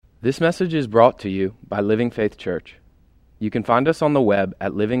This message is brought to you by Living Faith Church. You can find us on the web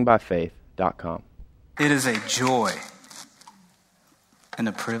at livingbyfaith.com. It is a joy and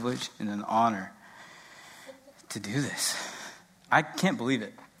a privilege and an honor to do this. I can't believe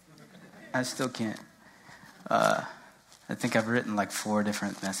it. I still can't. I think I've written like 4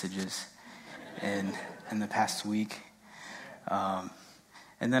 different messages in the past week. And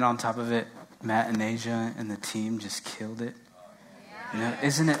then on top of it, Matt and Asia and the team just killed it. You know,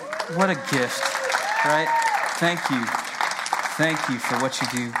 isn't it? What a gift, right? Thank you. Thank you for what you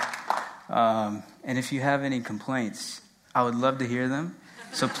do. And if you have any complaints, I would love to hear them.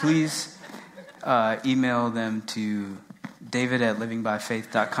 So please email them to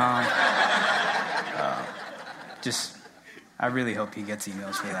david@livingbyfaith.com. I really hope he gets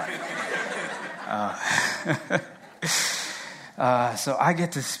emails for that. So I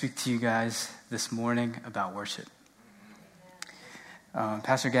get to speak to you guys this morning about worship.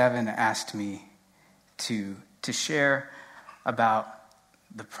 Pastor Gavin asked me to share about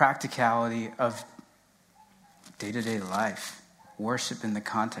the practicality of day-to-day life, worship in the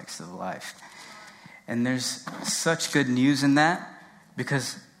context of life. And there's such good news in that,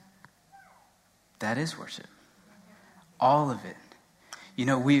 because that is worship. All of it. You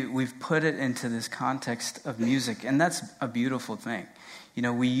know, we've put it into this context of music, and that's a beautiful thing. You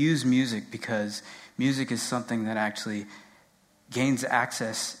know, we use music because music is something that actually gains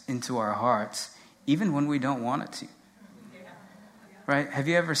access into our hearts, even when we don't want it to. Right? Have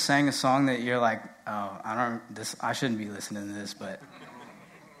you ever sang a song that you're like, oh, I shouldn't be listening to this, but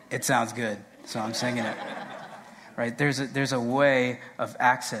it sounds good, so I'm singing it. Right? There's a way of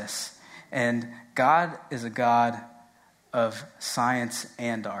access, and God is a God of science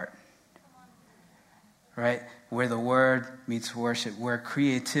and art. Right? Where the word meets worship, where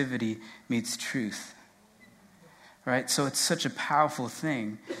creativity meets truth. Right? So it's such a powerful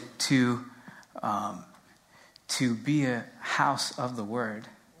thing to be a house of the word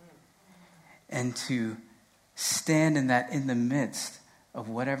and to stand in that in the midst of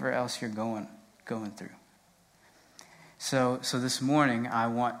whatever else you're going through. So this morning I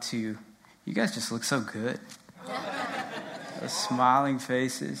want to, you guys just look so good. Those smiling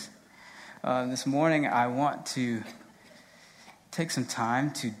faces. This morning I want to take some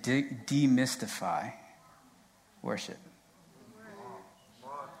time to demystify worship.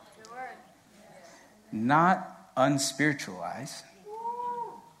 Not unspiritualize.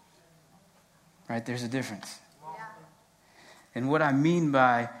 Right? There's a difference. And what I mean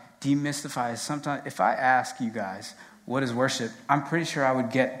by demystify is sometimes, if I ask you guys, what is worship? I'm pretty sure I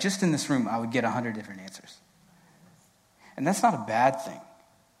would get, just in this room, I would get 100 different answers. And that's not a bad thing.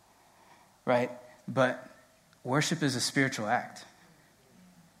 Right? But worship is a spiritual act.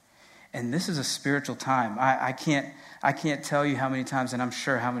 And this is a spiritual time. I can't tell you how many times, and I'm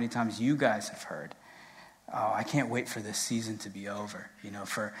sure how many times you guys have heard, oh, I can't wait for this season to be over, you know,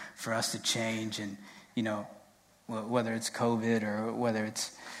 for us to change, and, you know, whether it's COVID or whether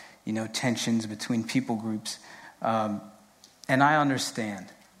it's, you know, tensions between people groups. And I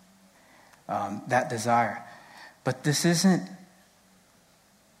understand that desire. But this isn't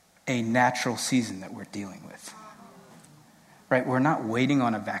a natural season that we're dealing with. Right? We're not waiting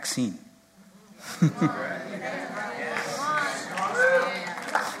on a vaccine.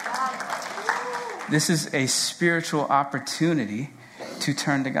 This is a spiritual opportunity to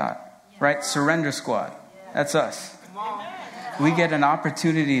turn to God. Right? Surrender Squad. That's us. We get an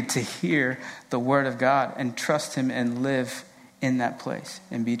opportunity to hear the word of God and trust him and live in that place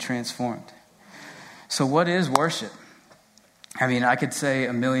and be transformed. So what is worship? I mean, I could say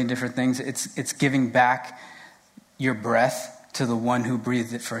a million different things. It's giving back your breath to the one who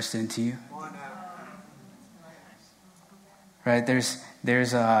breathed it first into you. Right?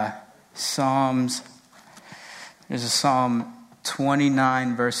 There's a Psalm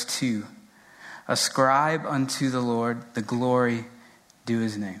 29 verse 2. Ascribe unto the Lord the glory due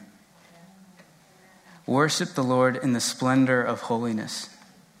his name. Worship the Lord in the splendor of holiness.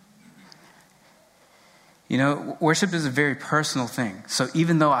 You know, worship is a very personal thing. So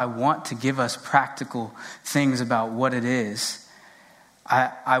even though I want to give us practical things about what it is,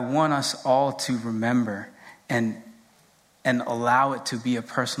 I want us all to remember and allow it to be a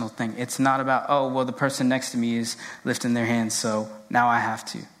personal thing. It's not about, oh, well, the person next to me is lifting their hands, so now I have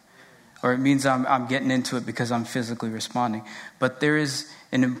to. Or it means I'm getting into it because I'm physically responding. But there is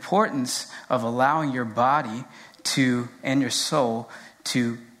an importance of allowing your body and your soul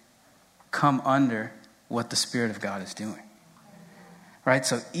to come under what the Spirit of God is doing. Right?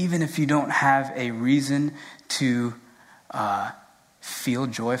 So even if you don't have a reason to feel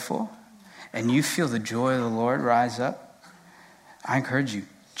joyful, and you feel the joy of the Lord rise up, I encourage you,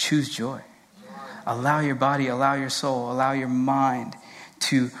 choose joy. Allow your body, allow your soul, allow your mind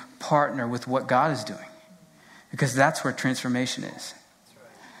to partner with what God is doing. Because that's where transformation is.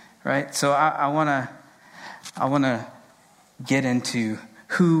 Right? So I want to get into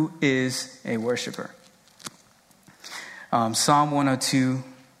who is a worshiper. Psalm 102,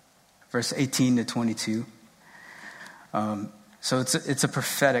 verse 18 to 22. So it's a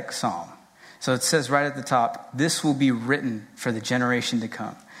prophetic psalm. So it says right at the top, this will be written for the generation to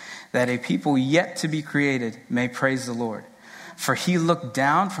come, that a people yet to be created may praise the Lord. For he looked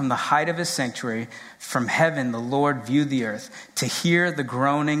down from the height of his sanctuary. From heaven the Lord viewed the earth, to hear the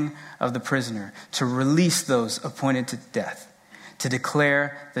groaning of the prisoner, to release those appointed to death, to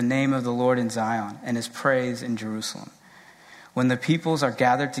declare the name of the Lord in Zion and his praise in Jerusalem, when the peoples are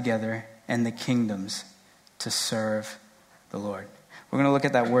gathered together and the kingdoms to serve the Lord. We're going to look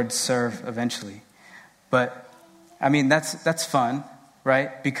at that word serve eventually. But, I mean, that's fun,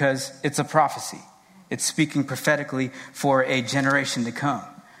 right? Because it's a prophecy. It's speaking prophetically for a generation to come.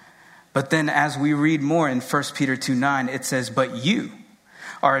 But then as we read more in 1 Peter 2:9, it says, but you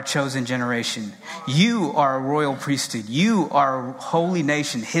are a chosen generation. You are a royal priesthood. You are a holy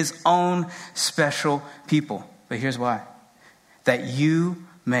nation, his own special people. But here's why. That you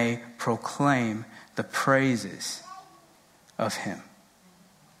may proclaim the praises of him.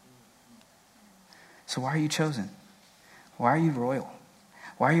 So why are you chosen? Why are you royal?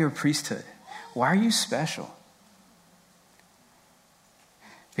 Why are you a priesthood? Why are you special?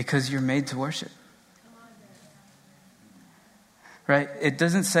 Because you're made to worship. Right? It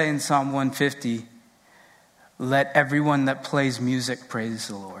doesn't say in Psalm 150, let everyone that plays music praise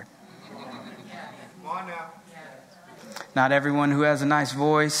the Lord. Not everyone who has a nice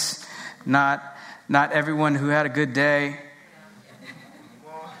voice, not everyone who had a good day.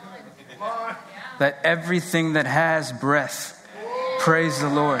 Let everything that has breath praise the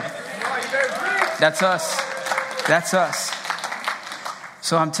Lord. That's us. That's us.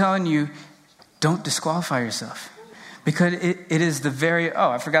 So I'm telling you, don't disqualify yourself. Because it is the very,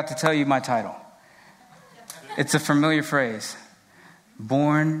 I forgot to tell you my title. It's a familiar phrase.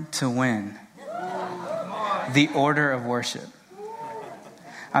 Born to win. The order of worship.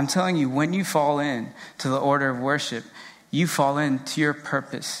 I'm telling you, when you fall in to the order of worship, you fall into your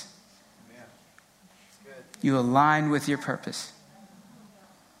purpose. You align with your purpose.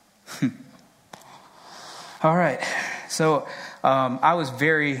 All right. So I was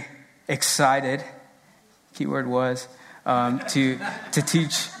very excited, keyword was, to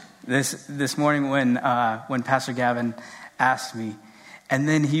teach this morning when Pastor Gavin asked me. And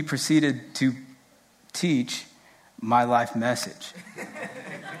then he proceeded to teach my life message.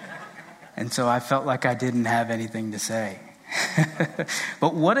 And so I felt like I didn't have anything to say.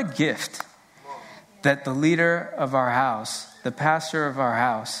 But what a gift that the leader of our house, the pastor of our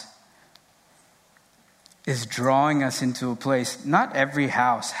house, is drawing us into a place. Not every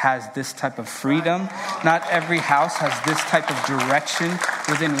house has this type of freedom. Not every house has this type of direction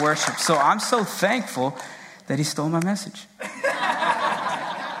within worship. So I'm so thankful that he stole my message.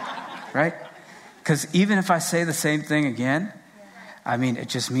 Right? Because even if I say the same thing again, I mean, it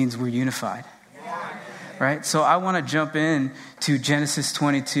just means we're unified. Right? So I want to jump in to Genesis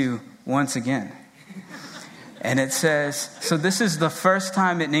 22 once again. And it says, so this is the first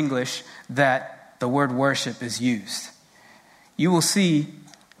time in English that the word worship is used. You will see,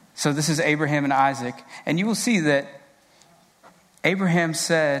 so this is Abraham and Isaac, and you will see that Abraham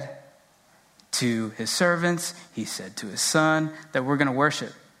said to his servants, he said to his son, that we're going to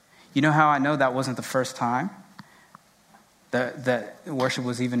worship. You know how I know that wasn't the first time that worship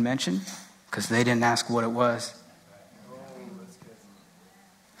was even mentioned? Because they didn't ask what it was.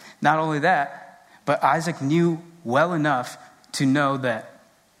 Not only that, but Isaac knew well enough to know that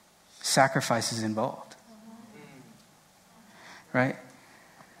sacrifice is involved. Right?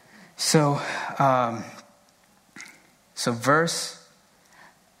 So verse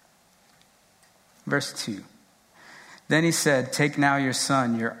 2. Then he said, take now your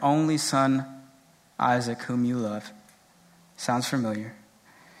son, your only son, Isaac, whom you love. Sounds familiar.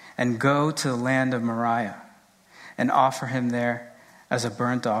 And go to the land of Moriah and offer him there as a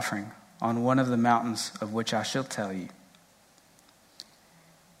burnt offering on one of the mountains of which I shall tell you.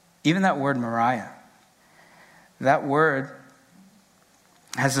 Even that word Moriah, that word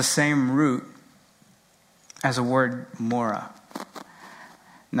has the same root as a word Mora.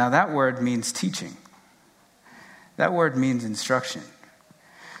 Now that word means teaching. That word means instruction.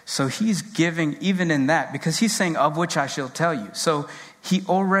 So he's giving even in that, because he's saying of which I shall tell you. So he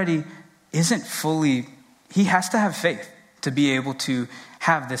already isn't fully, he has to have faith to be able to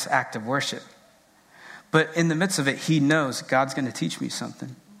have this act of worship. But in the midst of it, he knows God's going to teach me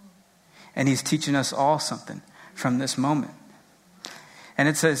something. And he's teaching us all something from this moment. And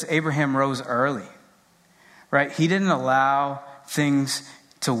it says Abraham rose early, right? He didn't allow things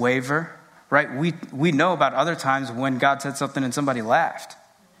to waver, right? We know about other times when God said something and somebody laughed,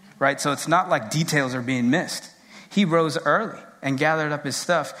 right? So it's not like details are being missed. He rose early and gathered up his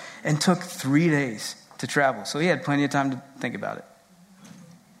stuff and took 3 days to travel. So he had plenty of time to think about it.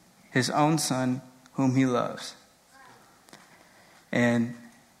 His own son, whom he loves. And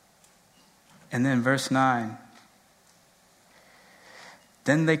then verse 9.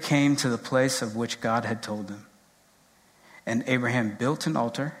 Then they came to the place of which God had told them. And Abraham built an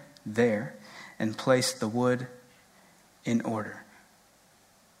altar there and placed the wood in order.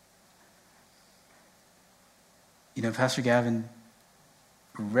 You know, Pastor Gavin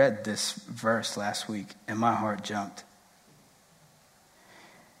read this verse last week and my heart jumped.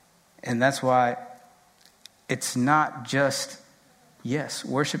 And that's why it's not just, yes,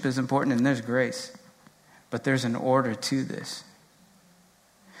 worship is important and there's grace, but there's an order to this.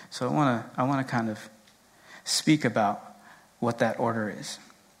 So I want to kind of speak about what that order is.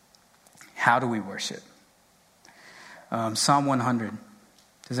 How do we worship? Psalm 100.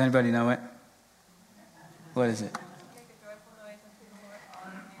 Does anybody know it? What is it? Make a joyful noise unto the Lord, all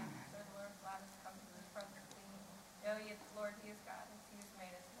the lands. Serve the Lord, let us come to his presence singing. Know ye the Lord, he is God, and he has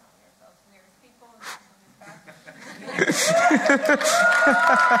made us known ourselves. We are his people, and this is his back.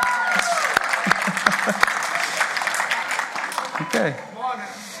 Okay.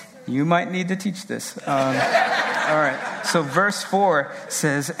 You might need to teach this. All right. So verse 4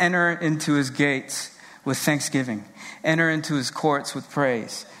 says, enter into his gates with thanksgiving. Enter into his courts with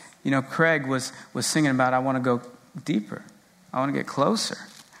praise. You know, Craig was singing about, I want to go deeper. I want to get closer.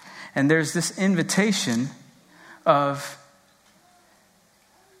 And there's this invitation of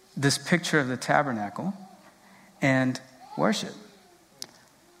this picture of the tabernacle and worship.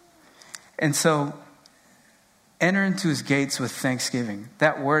 And so, enter into his gates with thanksgiving.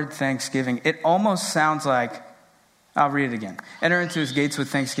 That word thanksgiving, it almost sounds like, I'll read it again. Enter into his gates with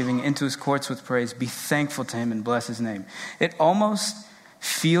thanksgiving, into his courts with praise. Be thankful to him and bless his name. It almost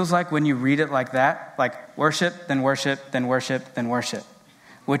feels like when you read it like that, like worship, then worship, then worship, then worship,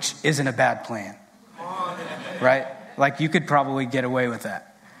 which isn't a bad plan, right? Like you could probably get away with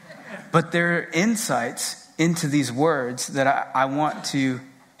that. But there are insights into these words that I want to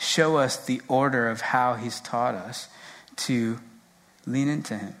show us the order of how he's taught us to lean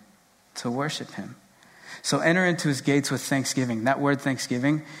into him, to worship him. So enter into his gates with thanksgiving. That word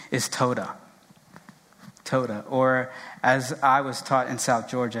thanksgiving is toda. Toda, or as I was taught in South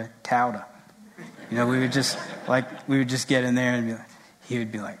Georgia, tauda. You know, we would just get in there and be like, he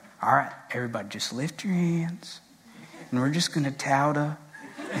would be like, all right, everybody just lift your hands and we're just going to tauda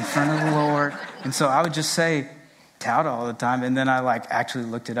in front of the Lord. And so I would just say tauda all the time. And then I actually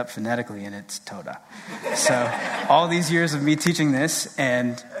looked it up phonetically and it's toda. So all these years of me teaching this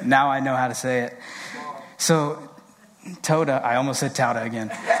and now I know how to say it. So toda, I almost said tauda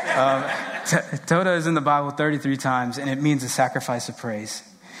again. Toda is in the Bible 33 times, and it means a sacrifice of praise.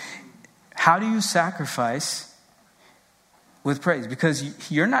 How do you sacrifice with praise?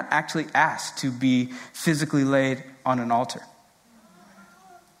 Because you're not actually asked to be physically laid on an altar.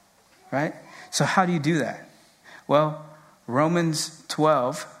 Right? So how do you do that? Well, Romans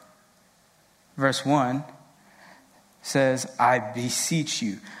 12, verse 1 says, I beseech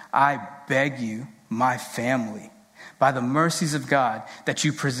you, I beg you, my family, by the mercies of God, that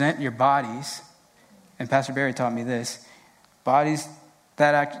you present your bodies, and Pastor Barry taught me this, bodies,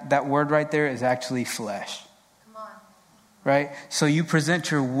 that word right there is actually flesh. Come on. Right? So you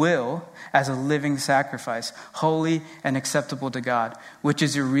present your will as a living sacrifice, holy and acceptable to God, which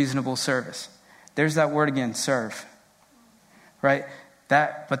is your reasonable service. There's that word again, serve. Right?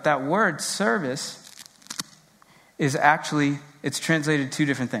 But that word service is actually, it's translated two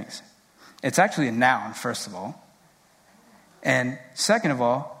different things. It's actually a noun, first of all. And second of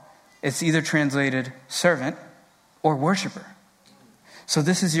all, it's either translated servant or worshiper. So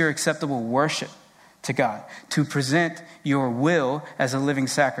this is your acceptable worship to God, to present your will as a living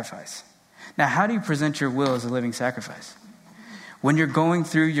sacrifice. Now, how do you present your will as a living sacrifice? When you're going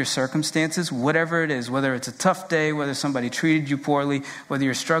through your circumstances, whatever it is, whether it's a tough day, whether somebody treated you poorly, whether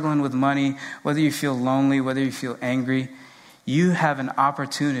you're struggling with money, whether you feel lonely, whether you feel angry, you have an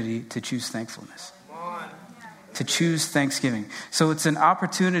opportunity to choose thankfulness. To choose thanksgiving. So it's an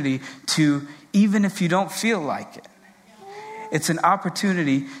opportunity to, even if you don't feel like it, it's an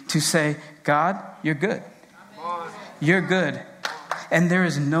opportunity to say, God, you're good. You're good. And there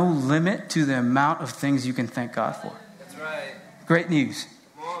is no limit to the amount of things you can thank God for. That's right. Great news.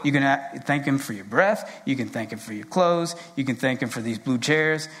 You can thank him for your breath. You can thank him for your clothes. You can thank him for these blue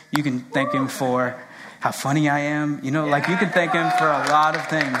chairs. You can thank him for how funny I am. You know, like you can thank him for a lot of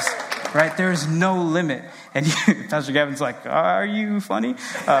things, right? There is no limit. And Pastor Gavin's like, are you funny?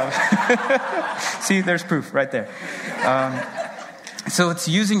 See, there's proof right there. So it's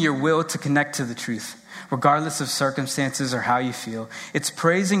using your will to connect to the truth, regardless of circumstances or how you feel. It's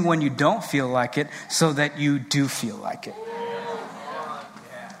praising when you don't feel like it so that you do feel like it.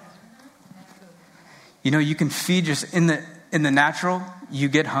 You know, you can feed just in the natural, you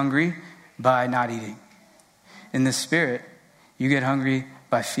get hungry by not eating. In the spirit, you get hungry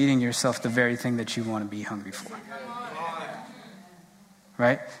by feeding yourself the very thing that you want to be hungry for.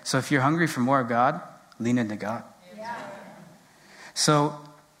 Right? So if you're hungry for more of God, lean into God. So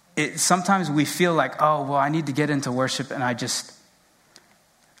sometimes we feel like, oh, well, I need to get into worship and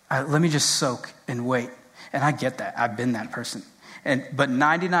let me just soak and wait. And I get that. I've been that person. But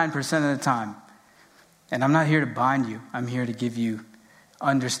 99% of the time, and I'm not here to bind you. I'm here to give you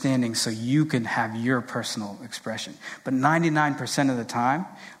understanding so you can have your personal expression. But 99% of the time,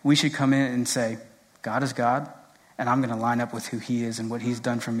 we should come in and say, God is God, and I'm going to line up with who he is and what he's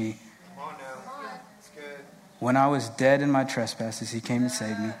done for me. Come on now. That's good. When I was dead in my trespasses, he came and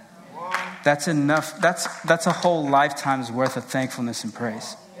saved me. That's enough. That's a whole lifetime's worth of thankfulness and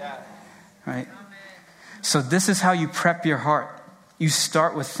praise. Right? So this is how you prep your heart. You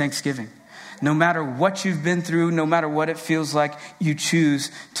start with thanksgiving. No matter what you've been through, no matter what it feels like, you choose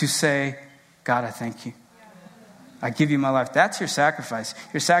to say, God, I thank you. I give you my life. That's your sacrifice.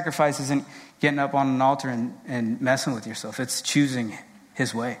 Your sacrifice isn't getting up on an altar and messing with yourself. It's choosing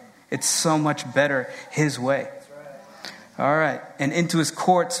his way. It's so much better his way. All right. And into his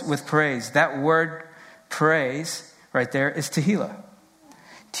courts with praise. That word praise right there is Tehillah.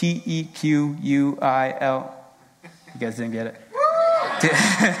 Tequuil. You guys didn't get it?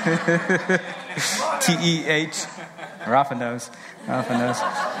 T-E-H. Rafa knows.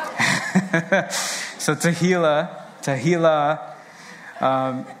 So Tehillah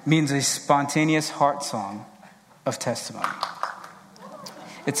means a spontaneous heart song of testimony.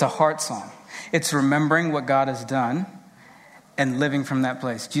 It's a heart song. It's remembering what God has done and living from that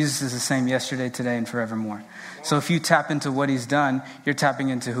place. Jesus is the same yesterday, today, and forevermore. So if you tap into what he's done, you're tapping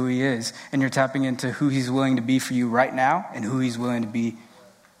into who he is, and you're tapping into who he's willing to be for you right now and who he's willing to be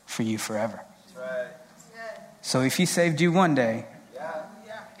for you forever. That's right. So if he saved you one day,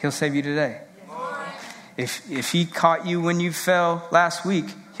 he'll save you today. If he caught you when you fell last week,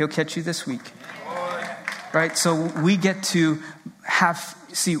 he'll catch you this week. Right? So we get to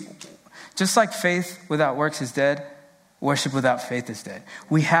just like faith without works is dead, worship without faith is dead.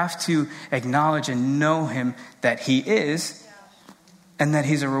 We have to acknowledge and know him that he is, and that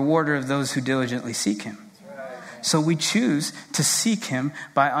he's a rewarder of those who diligently seek him. So we choose to seek him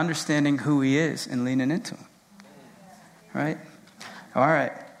by understanding who he is and leaning into him. Right? All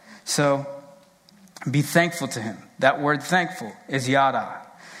right. So be thankful to him. That word thankful is yada.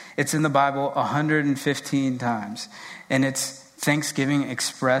 It's in the Bible 115 times. And it's thanksgiving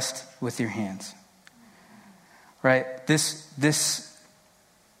expressed with your hands. Right? This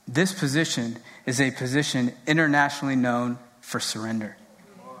position is a position internationally known for surrender.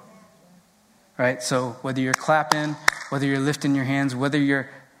 Right? So whether you're clapping, whether you're lifting your hands, whether you're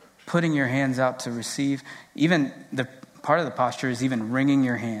putting your hands out to receive, even the part of the posture is even wringing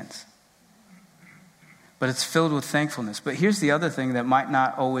your hands. But it's filled with thankfulness. But here's the other thing that might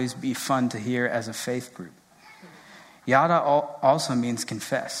not always be fun to hear as a faith group. Yada also means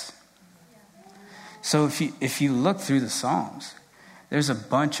confess. So if you look through the Psalms, there's a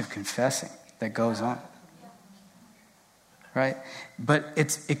bunch of confessing that goes on. Right? But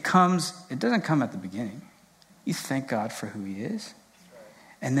it doesn't come at the beginning. You thank God for who he is.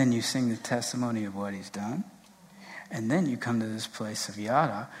 And then you sing the testimony of what he's done. And then you come to this place of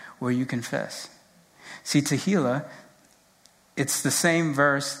yada where you confess. See, Tehillah, it's the same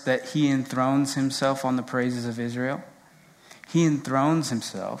verse that he enthrones himself on the praises of Israel. He enthrones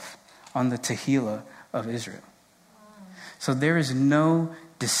himself on the Tehillah of Israel. So there is no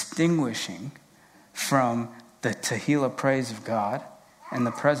distinguishing from the Tehillah praise of God and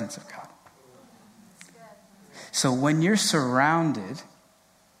the presence of God. So when you're surrounded,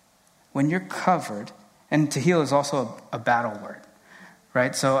 when you're covered, and Tehillah is also a battle word,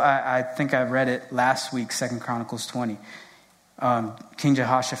 right? So I think I read it last week, 2 Chronicles 20. King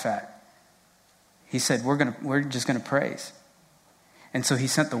Jehoshaphat, he said, we're just going to praise. And so he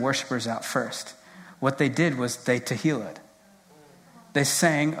sent the worshipers out first. What they did was they Tehillah'd. They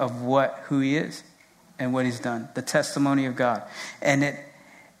sang of who he is and what he's done, the testimony of God. And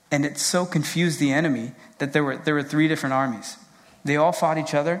it so confused the enemy that there were three different armies. They all fought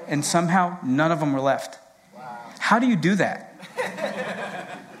each other, and somehow none of them were left. Wow. How do you do that?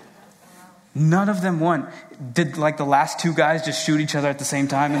 None of them won. Did like the last two guys just shoot each other at the same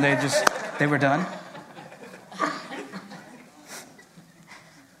time and they were done?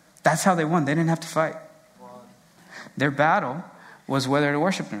 That's how they won. They didn't have to fight. Their battle was whether to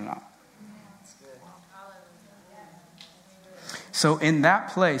worship or not. So in that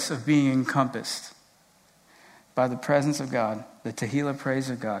place of being encompassed by the presence of God, the Tehillah praise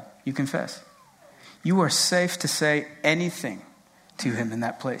of God, you confess. You are safe to say anything to him in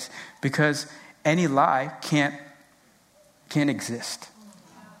that place, because any lie can't exist.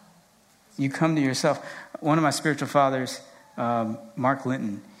 You come to yourself. One of my spiritual fathers, Mark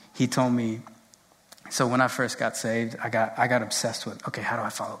Linton, he told me, so when I first got saved, I got obsessed with, okay, how do I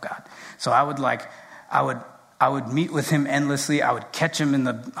follow God? So I would meet with him endlessly. I would catch him in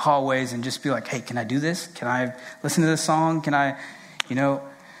the hallways and just be like, hey, can I do this? Can I listen to this song? Can I,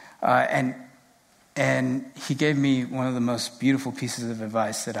 and he gave me one of the most beautiful pieces of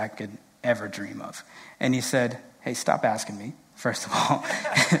advice that I could ever dream of. And he said, hey, stop asking me, first of all.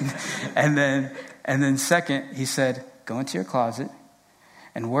 and then second, he said, go into your closet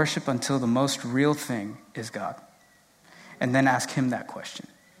and worship until the most real thing is God. And then ask him that question.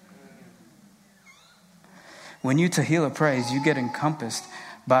 When you Tehillah praise, you get encompassed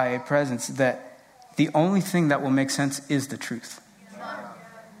by a presence that the only thing that will make sense is the truth.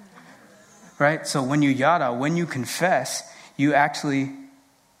 Right? So when you yada, when you confess, you actually,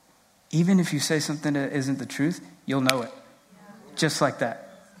 even if you say something that isn't the truth, you'll know it. Just like that.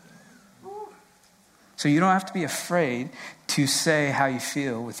 So you don't have to be afraid to say how you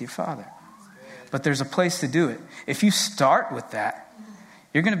feel with your Father. But there's a place to do it. If you start with that,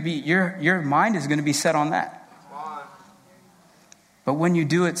 you're going to be your mind is going to be set on that. But when you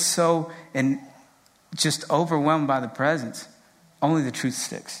do it so and just overwhelmed by the presence, only the truth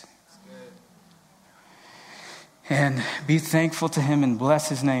sticks. And be thankful to him and bless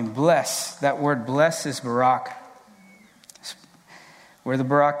his name. Bless. That word bless is Barak. We're the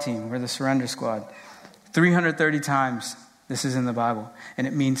Barak team. We're the surrender squad. 330 times this is in the Bible. And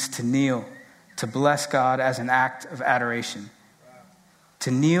it means to kneel, to bless God as an act of adoration.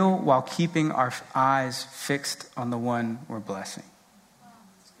 To kneel while keeping our eyes fixed on the one we're blessing.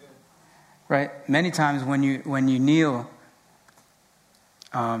 Right? Many times when you kneel,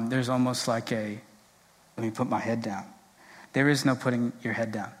 there's almost like a, let me put my head down. There is no putting your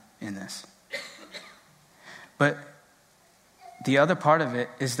head down in this. But the other part of it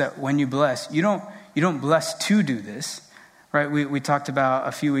is that when you bless, you don't bless to do this, right? We talked about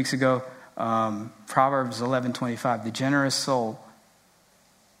a few weeks ago, Proverbs 11:25. The generous soul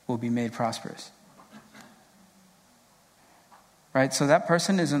will be made prosperous. Right? So that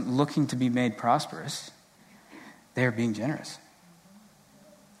person isn't looking to be made prosperous. They are being generous.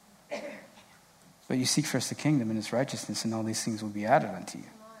 But you seek first the kingdom and its righteousness, and all these things will be added unto you.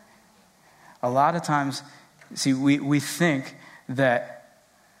 A lot of times, see, we think that,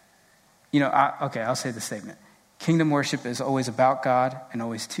 I'll say the statement. Kingdom worship is always about God and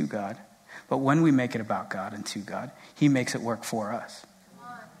always to God. But when we make it about God and to God, he makes it work for us.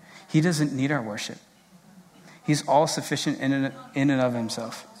 He doesn't need our worship. He's all sufficient in and of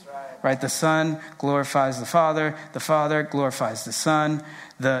himself. Right? The Son glorifies the Father glorifies the Son.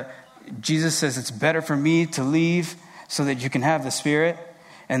 Jesus says it's better for me to leave so that you can have the Spirit.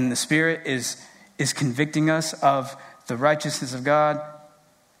 And the Spirit is convicting us of the righteousness of God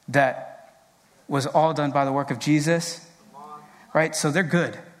that was all done by the work of Jesus. Right? So they're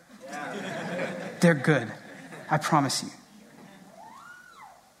good. They're good. I promise you.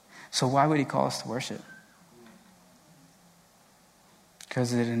 So why would he call us to worship?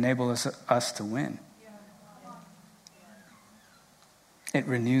 Because it enables us to win. It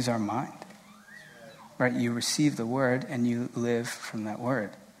renews our mind. Right? You receive the word and you live from that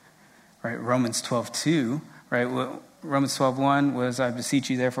word. Right? Romans 12:2, right? Romans 12:1 was, I beseech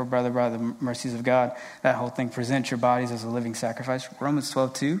you therefore, brother, by the mercies of God. That whole thing, present your bodies as a living sacrifice. Romans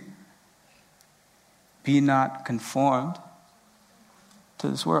 12:2, be not conformed to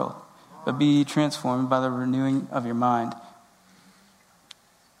this world, but be transformed by the renewing of your mind.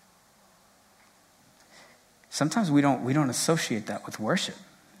 Sometimes we don't associate that with worship.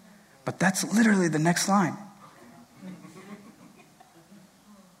 But that's literally the next line.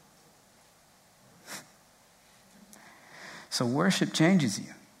 So worship changes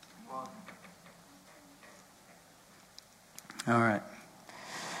you. All right.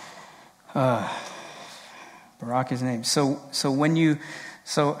 Barak his name. So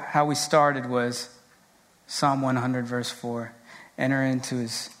how we started was Psalm 100 verse 4. Enter into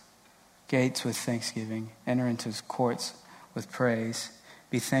his gates with thanksgiving. Enter into his courts with praise.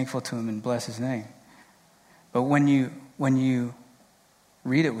 Be thankful to him and bless his name. But when you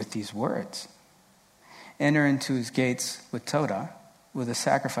read it with these words, enter into his gates with Todah, with a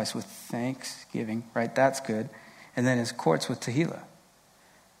sacrifice, with thanksgiving, right? That's good. And then his courts with Tehillah.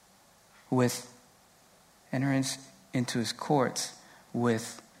 Enter into his courts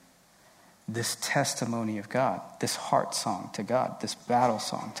with this testimony of God, this heart song to God, this battle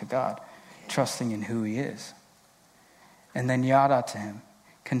song to God, trusting in who he is. And then yada to him,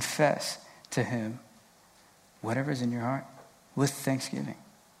 confess to him whatever's in your heart with thanksgiving,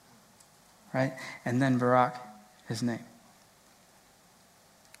 right? And then Barak, his name.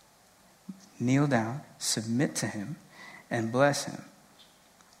 Kneel down, submit to him, and bless him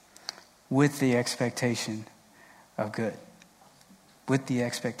with the expectation of good, with the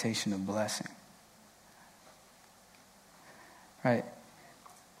expectation of blessing. Right?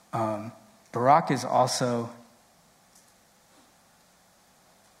 Barak is also,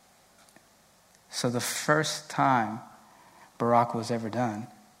 so the first time Barak was ever done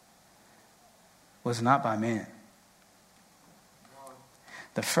was not by man.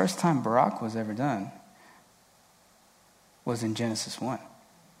 The first time Barak was ever done was in Genesis 1.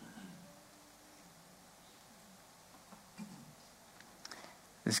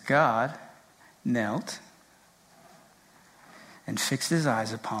 This God knelt and fixed his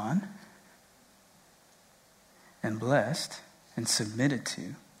eyes upon and blessed and submitted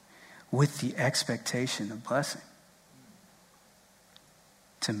to with the expectation of blessing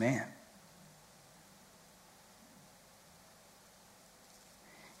to man.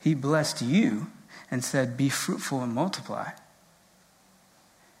 He blessed you and said, be fruitful and multiply.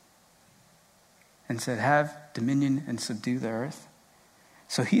 And said, have dominion and subdue the earth.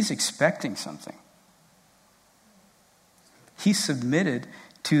 So he's expecting something. He submitted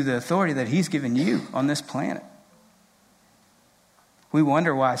to the authority that he's given you on this planet. We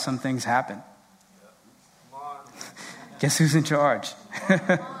wonder why some things happen. Guess who's in charge?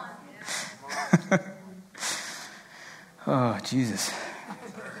 Oh, Jesus.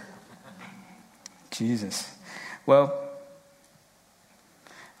 Jesus. Well,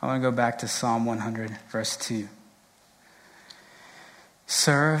 I want to go back to Psalm 100, verse 2.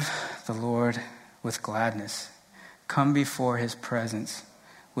 Serve the Lord with gladness. Come before his presence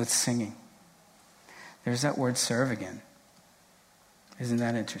with singing. There's that word serve again. Isn't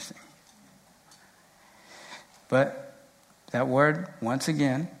that interesting? But that word, once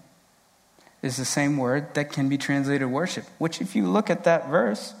again, is the same word that can be translated worship, which if you look at that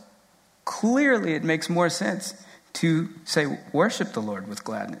verse, clearly it makes more sense to say worship the Lord with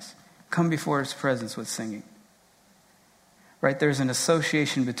gladness. Come before his presence with singing. Right? There's an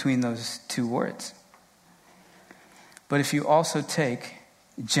association between those two words. But if you also take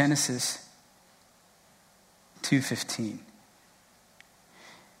Genesis 2:15,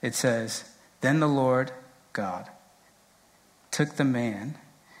 it says, then the Lord God took the man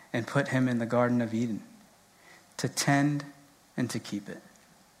and put him in the Garden of Eden to tend and to keep it.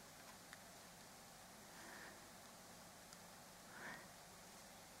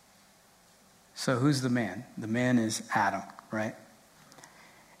 So who's the man? The man is Adam, right?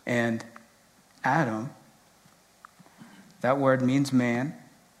 And Adam, that word means man,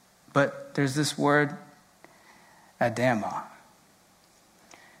 but there's this word, Adamah.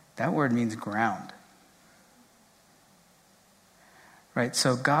 That word means ground. Right?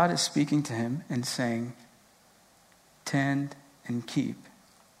 So God is speaking to him and saying, tend and keep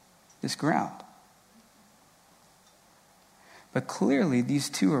this ground. But clearly these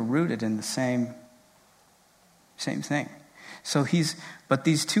two are rooted in the same thing. So but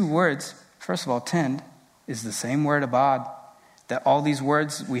these two words, first of all, tend is the same word abad, that all these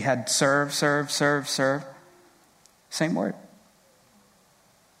words we had serve, same word.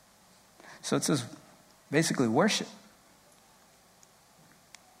 So it says basically worship.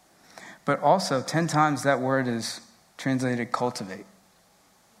 But also 10 times that word is translated cultivate.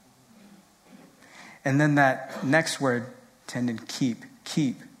 And then that next word, tend and keep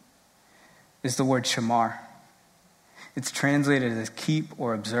is the word shamar. It's translated as keep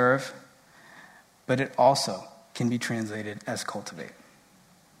or observe, but it also can be translated as cultivate.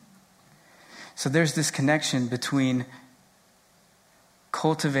 So there's this connection between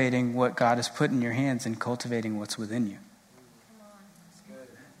cultivating what God has put in your hands and cultivating what's within you.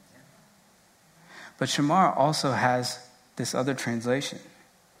 But shamar also has this other translation,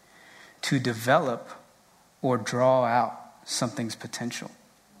 to develop or draw out something's potential.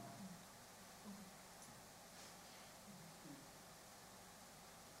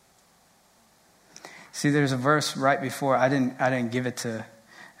 See, there's a verse right before, I didn't give it to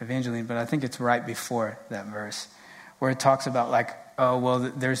Evangeline, but I think it's right before that verse, where it talks about like, oh, well,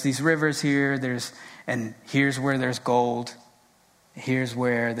 there's these rivers here, and here's where there's gold, here's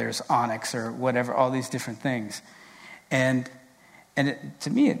where there's onyx or whatever, all these different things. And to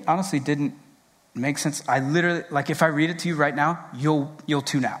me, it honestly didn't make sense. I literally, like if I read it to you right now, you'll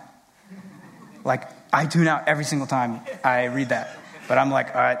tune out. Like I tune out every single time I read that. But I'm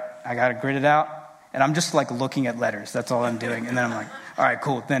like, all right, I got to grit it out. And I'm just like looking at letters. That's all I'm doing. And then I'm like, all right,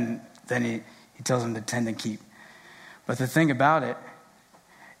 cool. Then he tells them to tend and keep. But the thing about it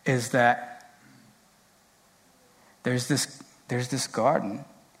is that there's this garden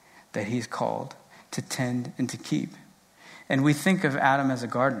that he's called to tend and to keep. And we think of Adam as a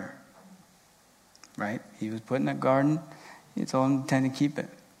gardener, right? He was put in a garden. He told him to tend and keep it.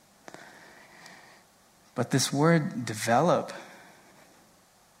 But this word develop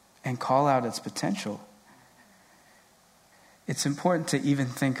and call out its potential, it's important to even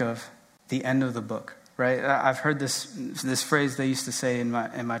think of the end of the book, right? I've heard this phrase they used to say in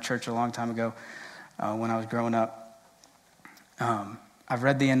my church a long time ago when I was growing up. I've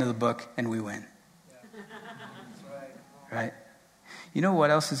read the end of the book and we win. Right? You know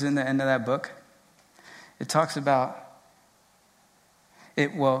what else is in the end of that book? It talks about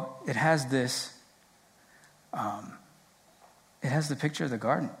it. Well, it has this. It has the picture of the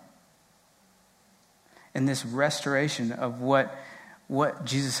garden and this restoration of what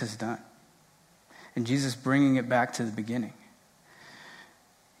Jesus has done, and Jesus bringing it back to the beginning.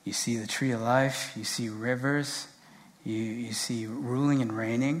 You see the tree of life. You see rivers. You see ruling and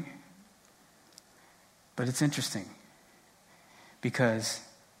reigning. But it's interesting, because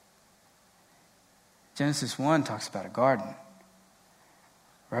Genesis 1 talks about a garden.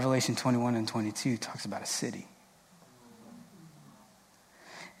 Revelation 21 and 22 talks about a city.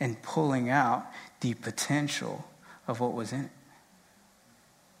 And pulling out the potential of what was in it.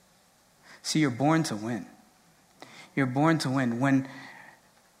 See, you're born to win. You're born to win. When,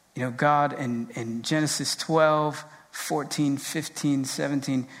 God in Genesis 12, 14, 15,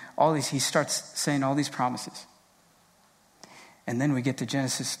 17, all these, he starts saying all these promises. And then we get to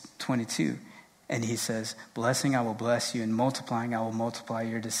Genesis 22, and he says, blessing I will bless you, and multiplying I will multiply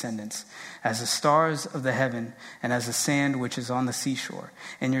your descendants, as the stars of the heaven, and as the sand which is on the seashore.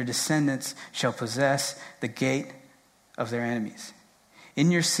 And your descendants shall possess the gate of their enemies. In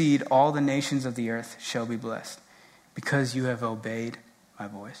your seed all the nations of the earth shall be blessed, because you have obeyed my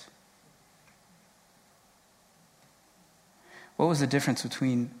voice. What was the difference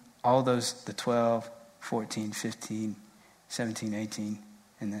between all those, the 12, 14, 15, 17, 18,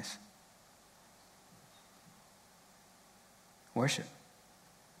 and this? Worship.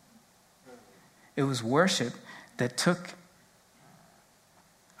 It was worship that took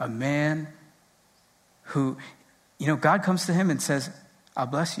a man who, God comes to him and says, I'll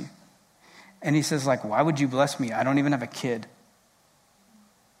bless you. And he says, like, why would you bless me? I don't even have a kid.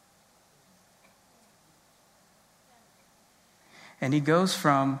 And he goes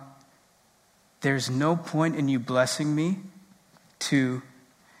from, there's no point in you blessing me, to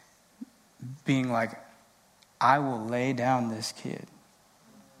being like, I will lay down this kid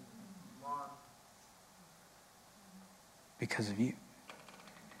because of you.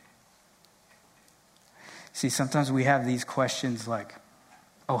 See, sometimes we have these questions like,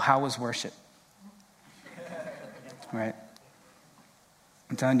 oh, how was worship? Right?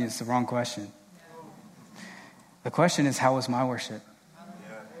 I'm telling you, it's the wrong question. The question is, how was my worship?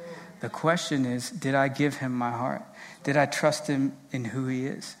 The question is, did I give him my heart? Did I trust him in who he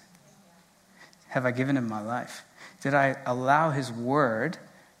is? Have I given him my life? Did I allow his word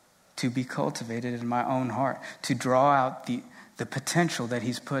to be cultivated in my own heart, to draw out the potential that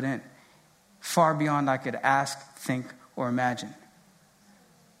he's put in, far beyond I could ask, think, or imagine?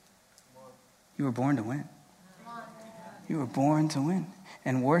 You were born to win. You were born to win.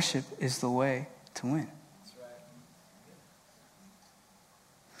 And worship is the way to win.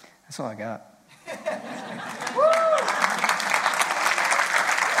 That's all I got.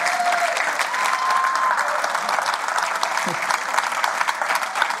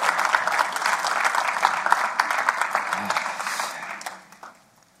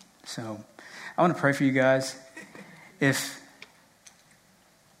 So I want to pray for you guys.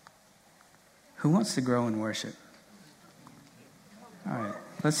 Who wants to grow in worship? All right,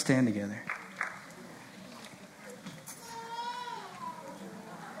 let's stand together.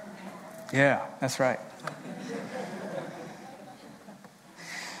 Yeah, that's right.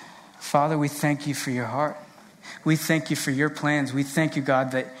 Father, we thank you for your heart. We thank you for your plans. We thank you,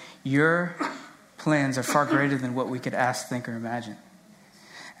 God, that your plans are far greater than what we could ask, think, or imagine.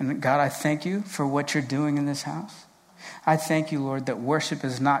 And God, I thank you for what you're doing in this house. I thank you, Lord, that worship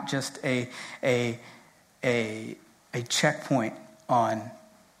is not just a a checkpoint on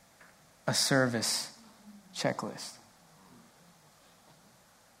a service checklist.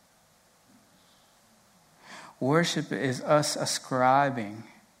 Worship is us ascribing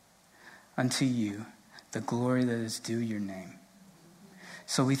unto you the glory that is due your name.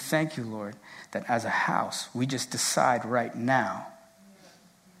 So we thank you, Lord, that as a house, we just decide right now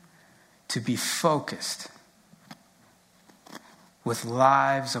to be focused with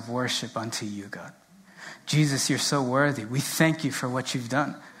lives of worship unto you, God. Jesus, you're so worthy. We thank you for what you've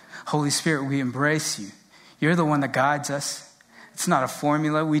done. Holy Spirit, we embrace you. You're the one that guides us. It's not a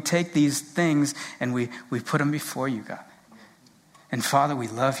formula. We take these things and we put them before you, God. And Father, we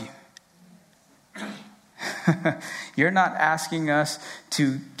love you. You're not asking us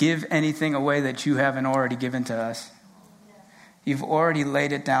to give anything away that you haven't already given to us. You've already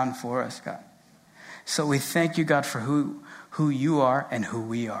laid it down for us, God. So we thank you, God, for who you are and who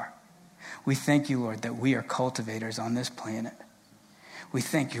we are. We thank you, Lord, that we are cultivators on this planet. We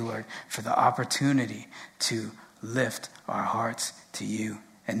thank you, Lord, for the opportunity to lift our hearts to you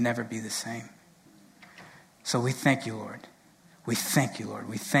and never be the same. So we thank you, Lord. We thank you, Lord.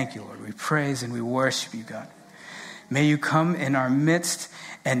 We thank you, Lord. We praise and we worship you, God. May you come in our midst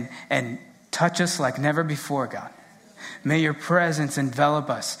and touch us like never before, God. May your presence envelop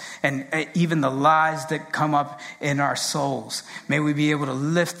us, and even the lies that come up in our souls, may we be able to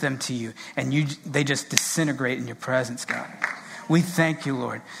lift them to you, and they just disintegrate in your presence, God. We thank you,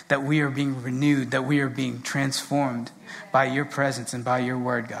 Lord, that we are being renewed, that we are being transformed by your presence and by your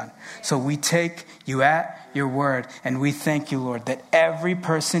word, God. So we take you at your word, and we thank you, Lord, that every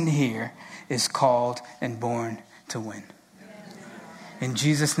person here is called and born to win. In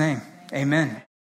Jesus' name, amen.